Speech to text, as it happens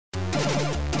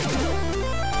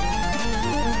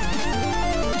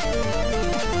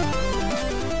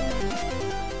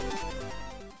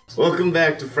Welcome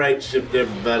back to Fright Shift,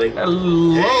 everybody.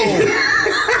 Hello. Hey.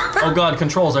 Oh god,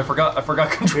 controls! I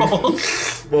forgot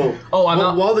controls. Well, oh, I'm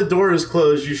not. While the door is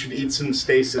closed, you should eat some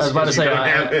stasis. I was about to say,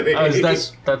 any.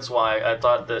 that's why I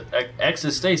thought that X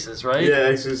is stasis, right? Yeah,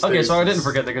 X is stasis. Okay, so I didn't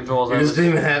forget the controls. You just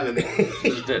didn't have any.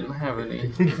 Just didn't have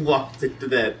any. You walked into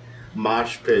that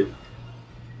mosh pit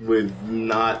with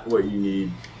not what you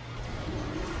need.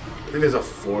 I think there's a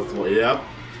fourth one. Yep.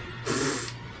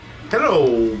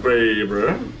 Hello,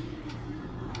 baby.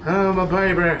 Hello, my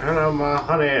baby. Hello, my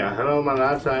honey. Hello, my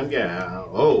lifetime gal.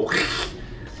 Oh.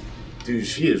 Dude,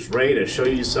 she is ready to show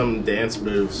you some dance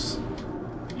moves.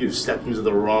 You've stepped into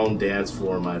the wrong dance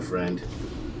floor, my friend.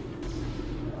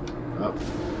 Oh.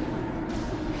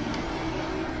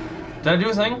 Did I do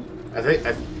a thing?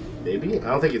 Maybe? I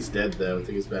don't think it's dead, though. I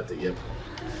think it's about to, yep.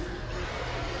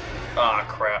 Ah,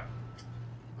 crap.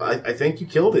 I think you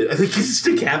killed it. I think you just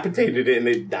decapitated it and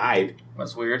it died.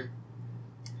 That's weird.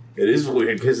 It is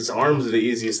weird because its arms are the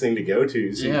easiest thing to go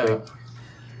to. So yeah.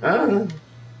 I don't know.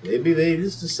 Maybe they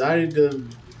just decided to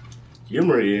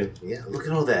humor you. Yeah, look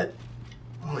at all that.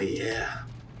 Oh, yeah.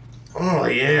 Oh,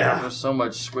 yeah. There's so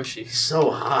much squishy.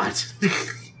 So hot.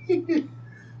 You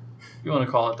want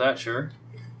to call it that, sure.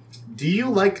 Do you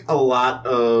like a lot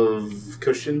of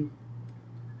cushion?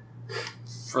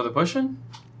 For the pushing?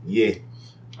 Yeah.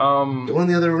 Go in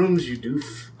the other rooms, you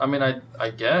doof. I mean, I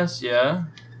guess, yeah.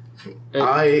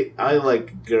 I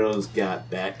like girls got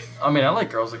back. I mean, I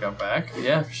like girls that got back.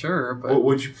 Yeah, for sure. But what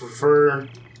would you prefer?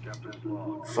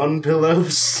 Fun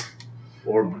pillows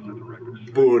or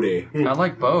booty? I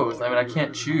like both. I mean, I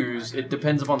can't choose. It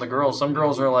depends upon the girl. Some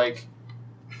girls are like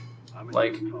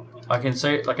I can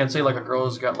say like a girl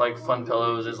who's got like fun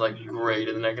pillows is like great,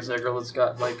 and then I can say a girl that's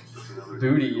got like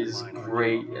booty is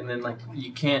great, and then like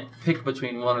you can't pick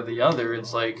between one or the other.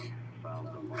 It's like,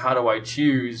 how do I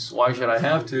choose? Why should I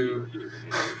have to?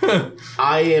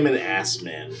 I am an ass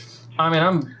man. I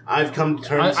mean, I've come to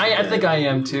terms. I think I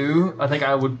am too. I think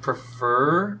I would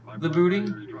prefer the booty,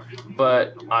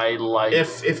 but I like.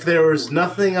 If there was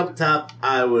nothing up top,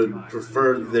 I would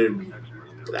prefer there.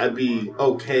 I'd be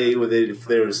okay with it if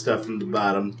there was stuff from the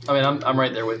bottom. I mean, I'm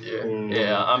right there with you. Mm-hmm.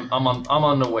 Yeah, I'm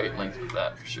on the wavelength with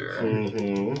that for sure.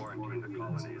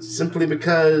 Mm-hmm. Simply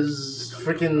because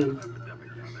freaking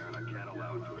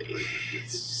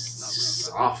it's just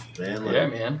soft, man. Like, yeah,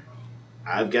 man.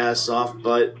 I've got a soft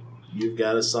butt. You've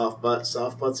got a soft butt.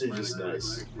 Soft butts are just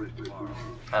nice.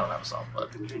 I don't have a soft butt.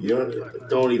 You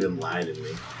don't even lie to me.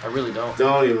 I really don't.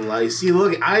 Don't even lie. See,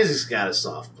 look, Isaac's got a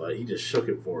soft butt. He just shook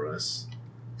it for us.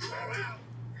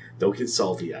 Don't get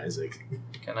salty, Isaac.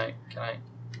 Can I?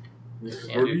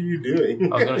 What are you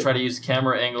doing? I was gonna try to use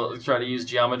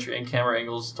geometry and camera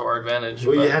angles to our advantage.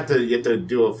 Well, you have to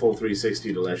do a full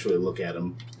 360 to actually look at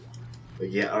them.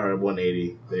 Like, yeah, or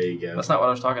 180. There you go. That's not what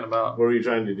I was talking about. What were you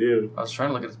trying to do? I was trying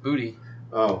to look at his booty.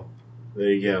 Oh, there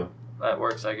you go. That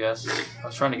works, I guess. I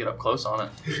was trying to get up close on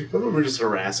it. We're just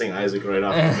harassing Isaac right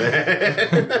off the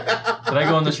bat. Did I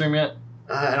go in the stream yet?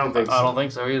 I don't think so. I don't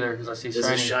think so either, because I see shiny. It's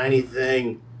a shiny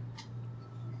thing.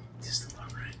 Just the one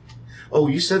right. Oh,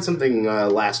 you said something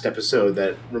last episode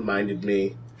that reminded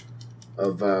me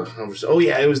of conversation. Oh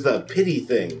yeah, it was the pity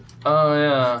thing. Oh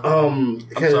yeah. I'm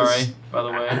sorry, by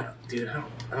the way. Dude, I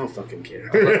don't fucking care.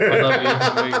 I love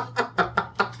you.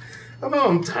 I know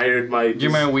I'm tired. You're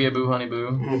my weeaboo, honey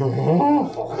boo.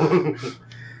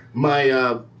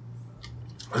 What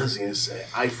was I gonna say?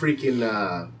 I freaking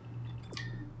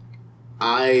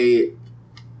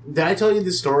did I tell you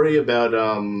the story about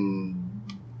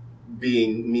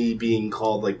being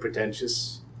called like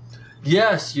pretentious?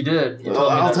 Yes, you did. You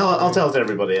I'll tell it to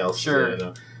everybody else. Sure. You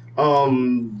know.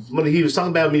 When he was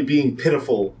talking about me being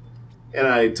pitiful, and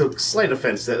I took slight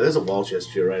offense to that. There's a wall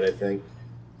gesture, right? I think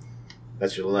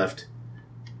that's your left.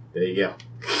 There you go.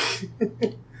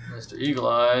 Mr. Eagle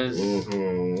Eyes.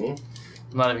 Mm-hmm.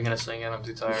 I'm not even gonna sing it. I'm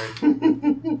too tired.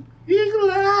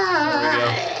 Eagle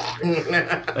Eyes. There we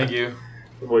go. Thank you.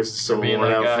 The voice is so being worn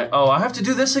that out. guy. Oh, I have to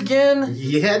do this again?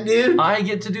 Yeah, dude. I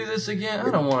get to do this again? I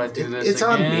don't want to do this it's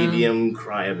again. It's on Medium.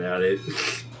 Cry about it.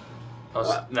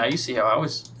 Now you see how I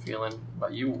was feeling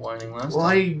about you whining last time.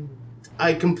 Well,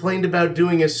 I complained about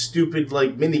doing a stupid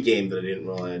like mini game that I didn't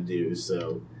want to do,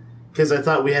 so because I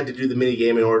thought we had to do the mini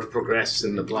game in order to progress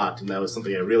in the plot, and that was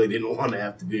something I really didn't want to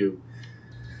have to do.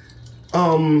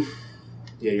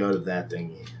 Yeah, go to that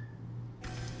thing.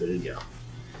 There you go.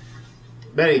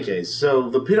 But in any case, so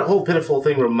the whole pitiful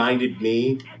thing reminded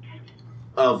me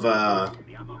of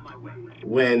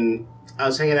when I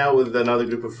was hanging out with another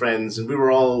group of friends, and we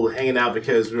were all hanging out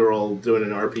because we were all doing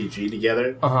an RPG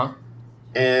together. Uh-huh.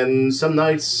 And some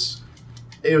nights,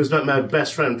 it was my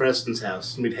best friend Preston's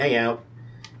house, and we'd hang out,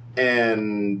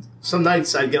 And some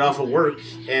nights I'd get off of work,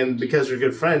 and because we're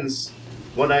good friends,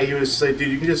 one night he was like, dude,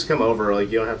 you can just come over. Like,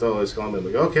 you don't have to always call me. I'm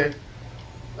like, okay.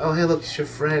 Oh, hey, look, it's your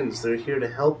friends. They're here to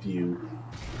help you.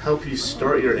 Help you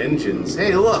start your engines.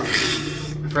 Hey, look. I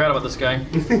forgot about this guy.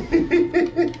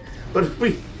 But if we...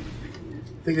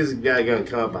 I think there's a guy gonna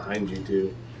come up behind you,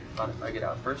 too. Not if I get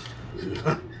out first.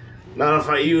 Not if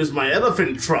I use my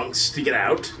elephant trunks to get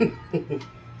out.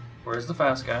 Where's the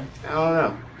fast guy? I don't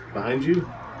know. Behind you?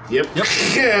 Yep. Yep.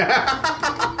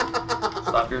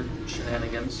 Stop your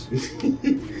shenanigans.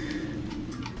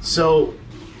 So,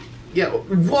 yeah.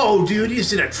 Whoa, dude! You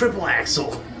just did a triple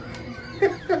axle.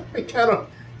 I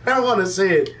don't want to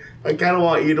say it. I kind of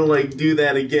want you to like do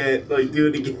that again. Like do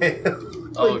it again.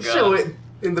 Oh Like god. show it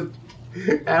in the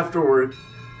afterward.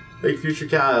 Like future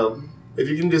Kyle. If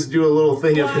you can just do a little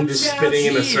thing of him just spinning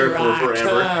in a circle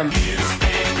forever.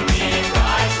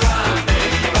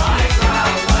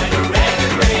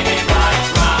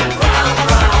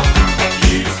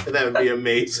 That would be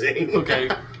amazing. Okay.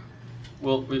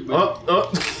 Well,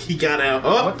 Oh, he got out.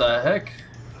 Oh. What the heck?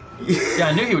 Yeah,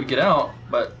 I knew he would get out,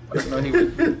 but I didn't know he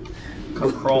would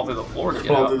come crawl through the floor to get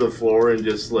Crawl out. through the floor and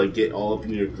just like get all up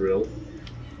in your grill.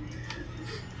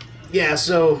 Yeah,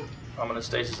 so I'm gonna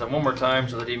stasis him one more time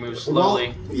so that he moves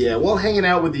slowly. While hanging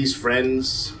out with these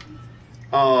friends,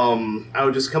 I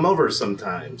would just come over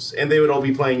sometimes, and they would all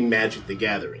be playing Magic the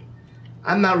Gathering.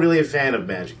 I'm not really a fan of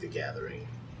Magic the Gathering.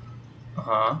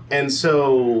 Uh-huh. And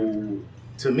so,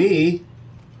 to me,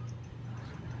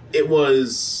 it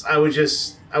was, I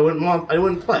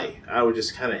wouldn't play. I would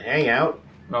just kind of hang out.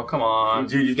 No, come on.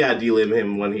 Dude, you gotta delim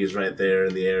him when he's right there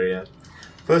in the area.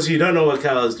 For those of you who don't know what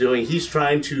Kyle is doing, he's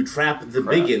trying to trap the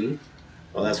biggin.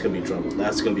 Oh, that's gonna be trouble.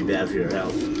 That's gonna be bad for your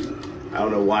health. I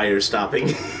don't know why you're stopping.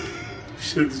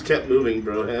 Should have just kept moving,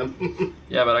 bro, him.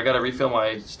 Yeah, but I gotta refill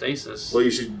my stasis. Well,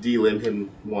 you should delim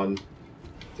him one.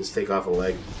 Just take off a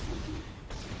leg.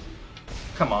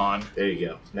 Come on. There you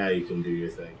go. Now you can do your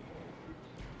thing.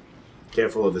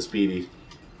 Careful of the Speedy.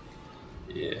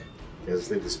 Yeah. Because I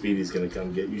think the Speedy's gonna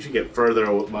come get you. You should get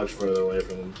much further away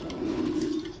from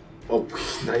him. Oh,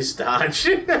 nice dodge.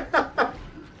 Dude,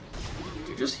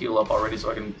 just heal up already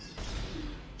so I can...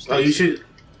 Oh, you should...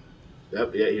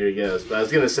 Yep, yeah, here he goes. But I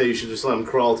was gonna say you should just let him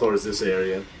crawl towards this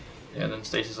area. Yeah, and then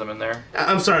stasis him in there.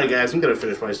 I'm sorry, guys. I'm gonna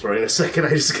finish my story in a second.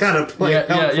 I just gotta play.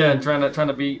 Yeah. Trying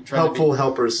to be helpful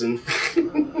helperson.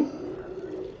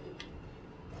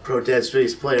 Pro Dead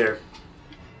Space player.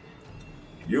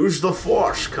 Use the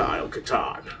Force, Kyle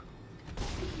Katarn.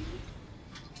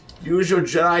 Use your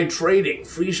Jedi trading.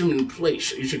 Freeze him in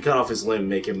place. You should cut off his limb,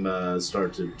 make him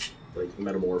start to like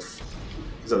metamorph.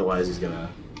 Because otherwise, he's gonna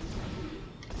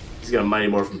Mighty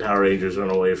Morphin Power Rangers run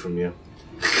away from you.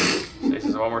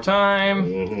 Stasis one more time.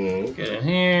 Mm-hmm. Get in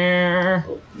here.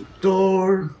 Open the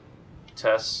door.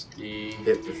 Test the...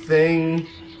 Hit the thing.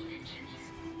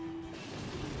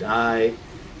 Die.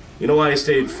 You know why I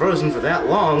stayed frozen for that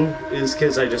long is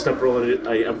because I just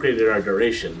upgraded our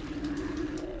duration.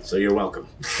 So you're welcome.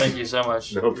 Thank you so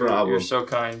much. No problem. You're so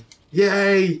kind.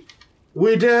 Yay!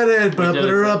 We did it! We did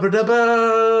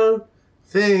it.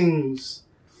 Things.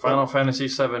 Final Fantasy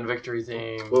VII victory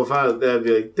theme. Well, that'd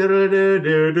be like...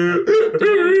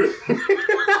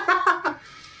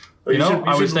 You know,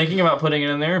 I was thinking about putting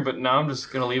it in there, but now I'm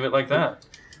just going to leave it like that.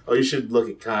 Oh, you should look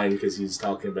at Kine because he's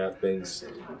talking about things.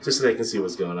 Just so they can see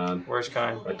what's going on. Where's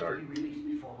Kine? Right there.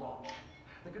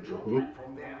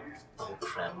 Oh,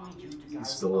 crap.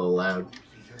 This is a little loud.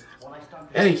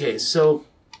 Any case, so...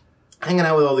 Hanging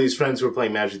out with all these friends who are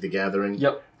playing Magic the Gathering.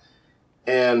 Yep.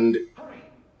 And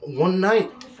one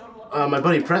night, my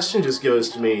buddy Preston just goes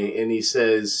to me and he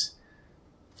says,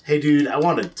 "Hey, dude, I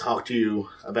want to talk to you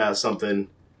about something."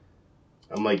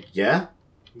 I'm like, "Yeah?"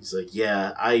 He's like,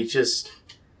 "Yeah,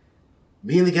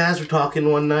 me and the guys were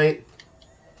talking one night,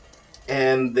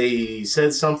 and they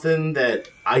said something that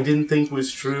I didn't think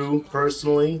was true,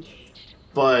 personally,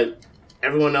 but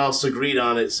everyone else agreed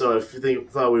on it, so I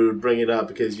thought we would bring it up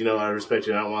because, you know, I respect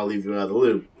you and I don't want to leave you out of the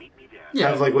loop." Yeah.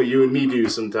 Kind of like what you and me do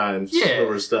sometimes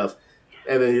over stuff.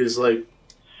 And then he was like,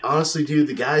 "Honestly, dude,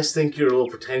 the guys think you're a little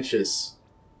pretentious."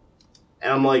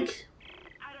 And I'm like...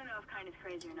 I don't know if kind is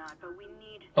crazy or not, but we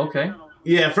need... Okay.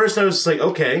 Yeah, at first I was just like,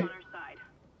 okay.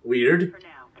 Weird.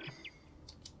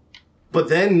 But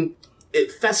then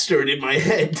it festered in my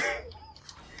head.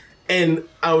 And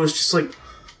I was just like,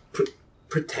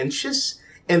 pretentious?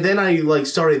 And then I like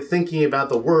started thinking about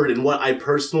the word and what I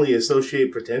personally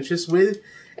associate pretentious with.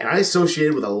 And I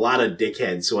associated with a lot of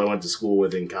dickheads who I went to school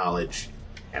with in college.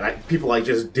 And people I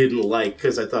just didn't like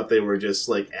because I thought they were just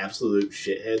like absolute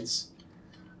shitheads.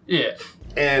 Yeah.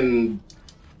 And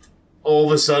all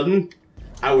of a sudden,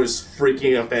 I was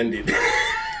freaking offended.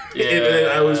 Yeah. And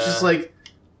I was just like,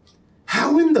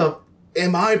 how in the...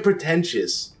 Am I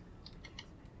pretentious?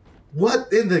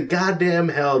 What in the goddamn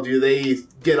hell do they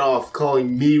get off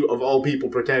calling me, of all people,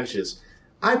 pretentious?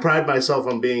 I pride myself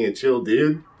on being a chill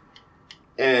dude.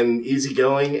 And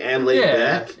easygoing and laid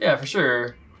back. Yeah, for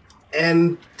sure.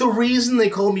 And the reason they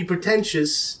call me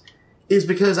pretentious is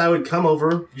because I would come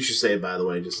over... You should say it, by the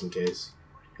way, just in case.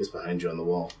 It's behind you on the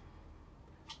wall.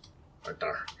 Right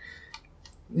there.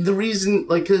 The reason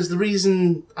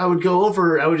I would go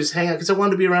over, I would just hang out because I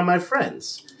wanted to be around my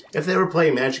friends. If they were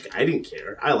playing Magic, I didn't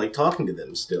care. I liked talking to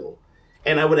them still.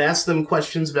 And I would ask them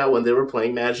questions about when they were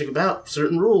playing Magic about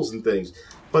certain rules and things.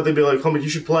 But they'd be like, Homyk, you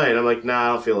should play. And I'm like, nah,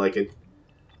 I don't feel like it.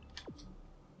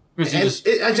 I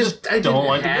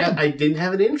didn't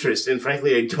have an interest. And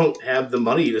frankly, I don't have the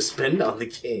money to spend on the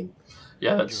game.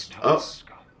 Yeah, that's...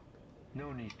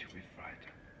 No need to be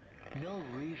frightened. No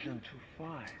reason to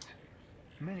fight.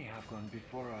 Many have gone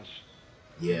before us.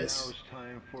 Yes. Now it's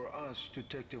time for us to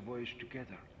take the voyage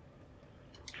together.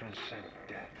 Transcend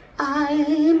death.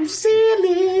 I'm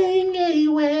sailing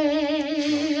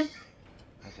away.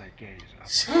 As I gaze up.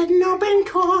 Setting open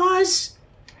course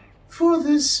for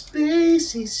the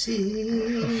spacey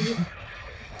sea.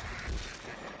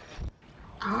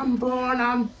 I'm born,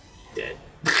 I'm dead.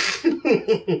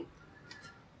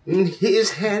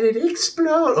 His head it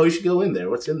explode. Oh, you should go in there.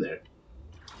 What's in there?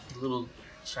 A little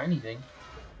shiny thing.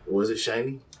 Was it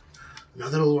shiny?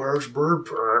 Another large bird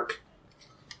perk.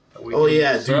 Oh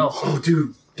yeah, dude. Oh,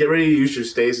 dude. Get ready to use your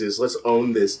stasis. Let's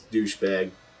own this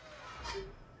douchebag.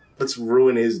 Let's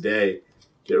ruin his day.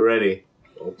 Get ready.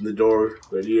 Open the door.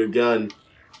 Ready your gun.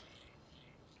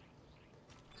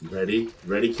 Ready?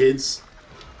 Ready, kids?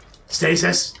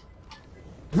 Stasis!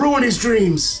 Ruin his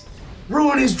dreams!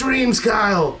 Ruin his dreams,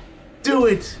 Kyle! Do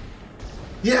it!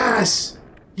 Yes!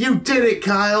 You did it,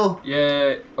 Kyle!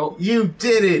 Yeah. Oh. You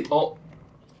did it! Oh.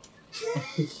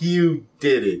 You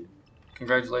did it.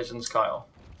 Congratulations, Kyle.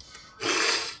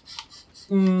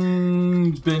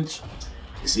 Bench.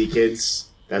 You see, kids?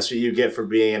 That's what you get for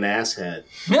being an asshat.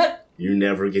 You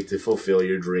never get to fulfill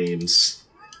your dreams.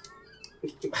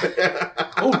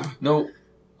 Oh, no.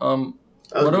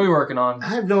 What are we working on? I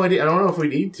have no idea. I don't know if we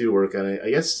need to work on it. I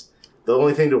guess the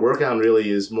only thing to work on really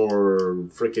is more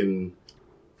frickin'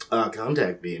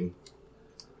 contact beam.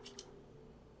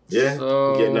 Yeah,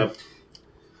 so, getting up.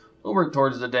 We'll work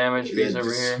towards the damage piece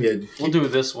over here. Yeah, we'll do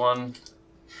this one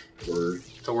Word.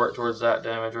 to work towards that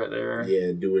damage right there.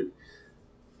 Yeah, do it.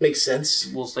 Makes sense.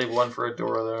 We'll save one for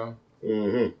Adora, though.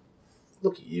 Mm-hmm.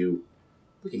 Look at you.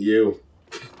 Look at you.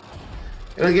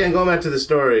 And again, going back to the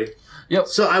story. Yep.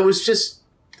 So I was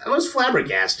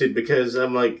flabbergasted because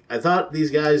I'm like, I thought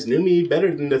these guys knew me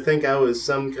better than to think I was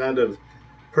some kind of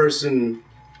person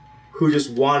who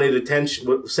just wanted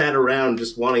attention, sat around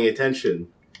just wanting attention.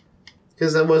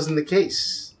 Because that wasn't the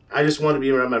case. I just wanted to be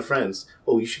around my friends.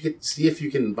 Oh, you should see if you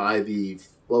can buy the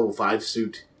level 5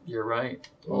 suit. You're right.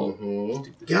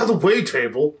 Mm-hmm. Get out of the way,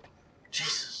 table.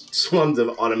 Jesus. Just wanted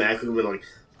to automatically be like,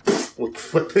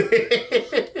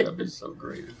 That'd be so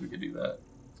great if we could do that.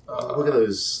 Look at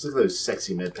those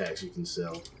sexy med packs you can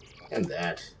sell. And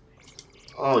that.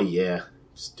 Oh yeah.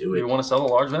 Just do it. You want to sell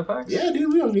the large med packs? Yeah,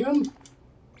 dude, we don't need them.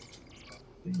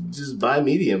 Just buy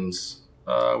mediums.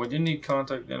 We do need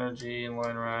contact energy and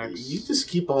line racks. You just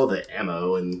keep all the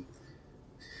ammo and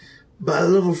buy the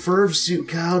level 5 suit,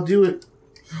 Kyle. Do it.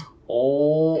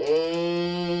 Oh.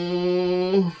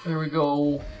 There we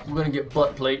go. We're gonna get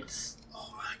butt plates.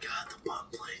 Oh my god, the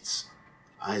butt plates.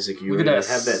 Isaac, you Look gonna at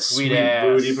that have that sweet ass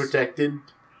booty protected?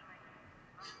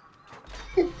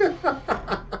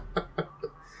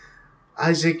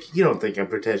 Isaac, you don't think I'm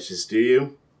pretentious, do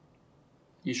you?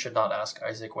 You should not ask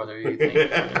Isaac whether he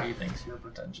thinks you're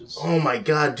pretentious. Oh my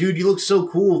god, dude, you look so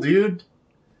cool, dude.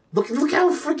 Look how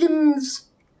freaking...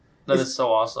 That is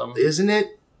so awesome. Isn't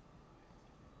it?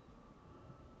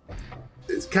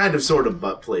 It's kind of sort of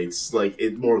butt plates. Like,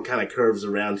 it more kind of curves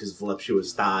around his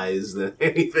voluptuous thighs than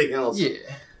anything else. Yeah.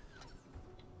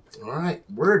 Alright,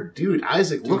 word, dude.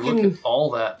 Isaac, Dude, look at all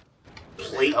that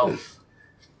plate. health.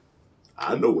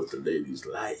 I know what the ladies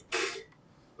like.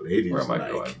 Ladies Where am I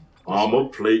like. going? I'm a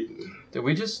plating. Did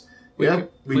we just... We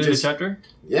completed the chapter?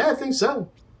 Yeah, I think so.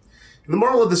 And the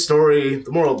moral of the story,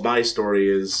 the moral of my story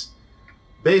is...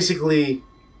 Basically...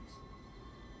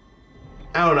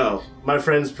 I don't know. My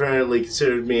friends apparently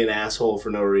considered me an asshole for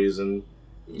no reason.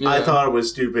 Yeah. I thought it was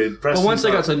stupid. But once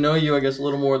they got to know you, I guess, a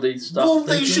little more, they stopped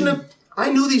thinking. They shouldn't have... I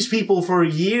knew these people for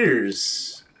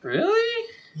years. Really?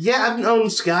 Yeah, I've known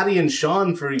Scotty and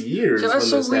Sean for years. Yeah, that's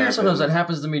so weird. Happened. Sometimes that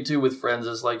happens to me too with friends.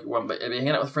 It's like I've been hanging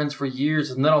out with friends for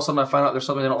years, and then all of a sudden I find out there's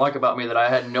something they don't like about me that I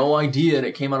had no idea, and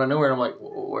it came out of nowhere. And I'm like,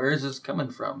 where is this coming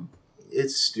from?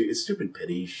 It's stupid,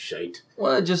 petty shite.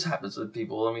 Well, it just happens with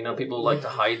people. I mean, people like to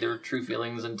hide their true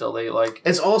feelings until they like.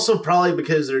 It's also probably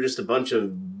because they're just a bunch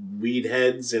of weed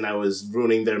heads, and I was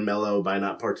ruining their mellow by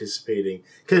not participating.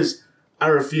 Because I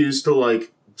refused to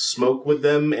like smoke with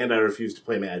them, and I refused to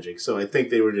play Magic. So I think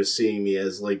they were just seeing me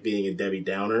as like being a Debbie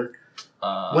Downer.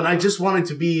 When I just wanted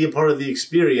to be a part of the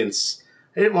experience.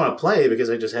 I didn't want to play because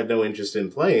I just had no interest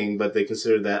in playing, but they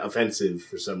considered that offensive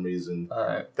for some reason.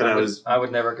 I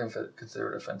would never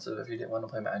consider it offensive if you didn't want to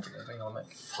play Magic. I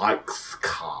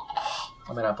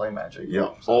mean, I play Magic.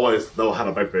 You always know how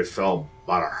to make me feel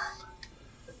better.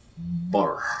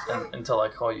 Butter. Until I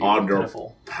call you on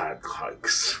pitiful.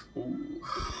 Pancakes. Ooh.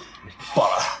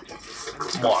 Butter.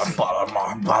 More butter,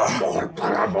 more butter. More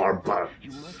butter, more butter.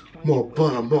 More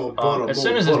butter, more butter. As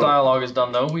soon as this dialogue is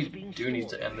done, though, we do need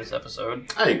to end this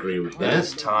episode. I agree with that.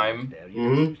 It's time.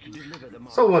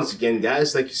 So once again,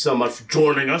 guys, thank you so much for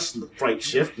joining us in the Fright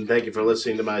Shift, and thank you for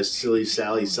listening to my silly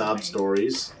Sally sob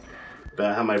stories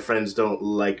about how my friends don't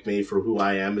like me for who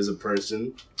I am as a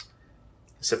person.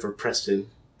 Except for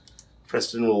Preston.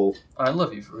 Preston will... I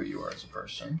love you for who you are as a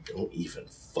person. Don't even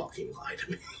fucking lie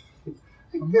to me.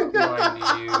 I'm not lying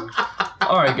to you.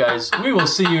 Alright, guys. We will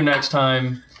see you next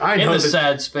time in the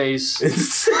sad space. In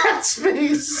sad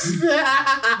space.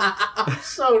 I'm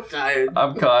so tired.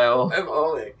 I'm Kyle. I'm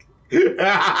Homyk.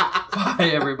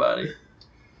 Bye, everybody.